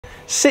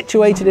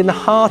Situated in the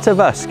heart of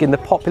Usk in the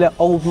popular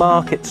Old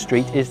Market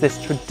Street is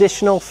this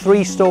traditional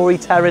 3-storey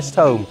terraced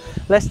home.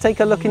 Let's take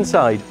a look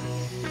inside.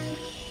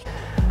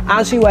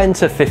 As you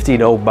enter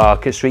 15 Old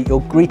Market Street, you're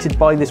greeted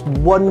by this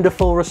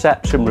wonderful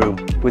reception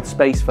room with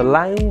space for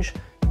lounge,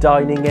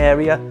 dining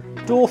area,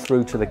 door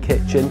through to the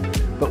kitchen,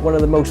 but one of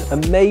the most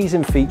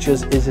amazing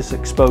features is this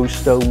exposed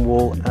stone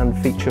wall and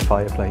feature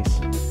fireplace.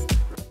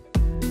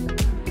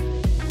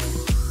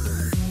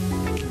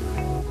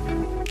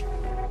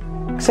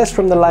 Access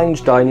from the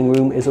lounge dining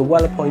room is a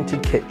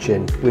well-appointed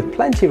kitchen with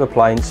plenty of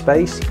appliance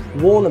space,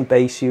 wall and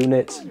base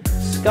units,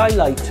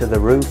 skylight to the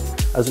roof,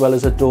 as well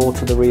as a door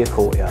to the rear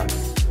courtyard.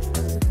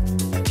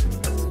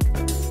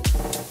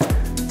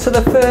 To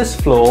the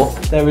first floor,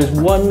 there is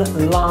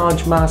one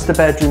large master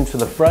bedroom to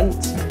the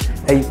front,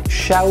 a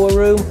shower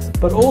room,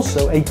 but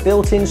also a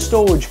built-in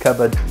storage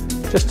cupboard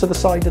just to the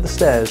side of the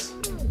stairs.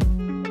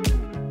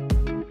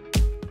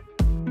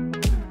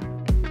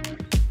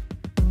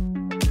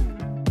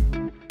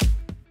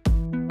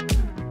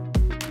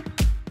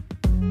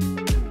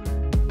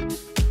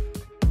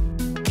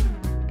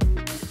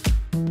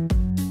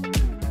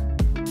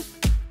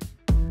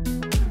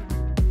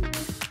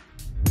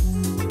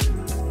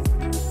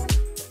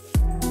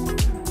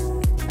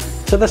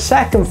 To the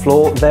second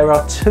floor, there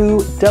are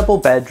 2 double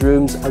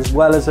bedrooms as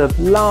well as a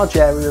large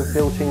area of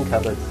built-in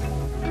cupboards.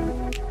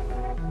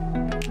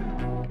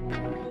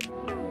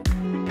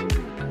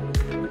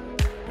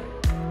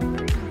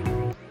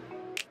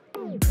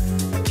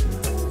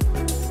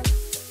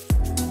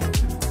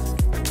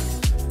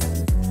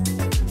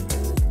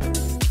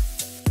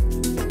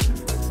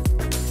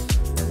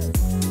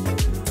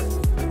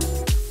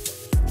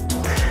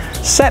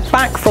 Set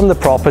back from the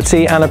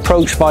property and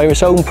approached by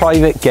its own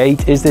private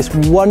gate is this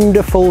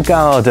wonderful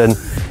garden,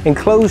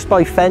 enclosed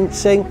by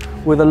fencing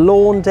with a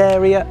lawned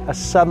area, a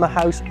summer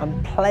house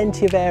and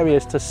plenty of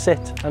areas to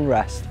sit and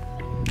rest.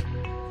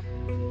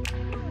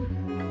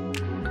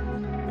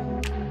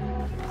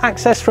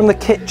 Access from the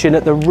kitchen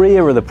at the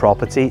rear of the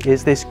property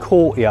is this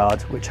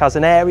courtyard, which has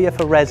an area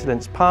for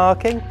residents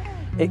parking.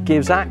 It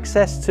gives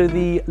access to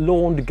the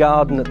lawned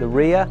garden at the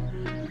rear,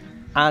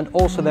 and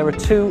also there are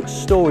 2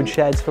 storage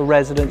sheds for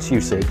residents'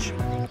 usage.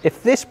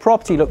 If this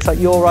property looks like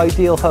your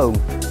ideal home,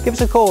 give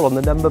us a call on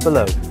the number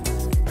below.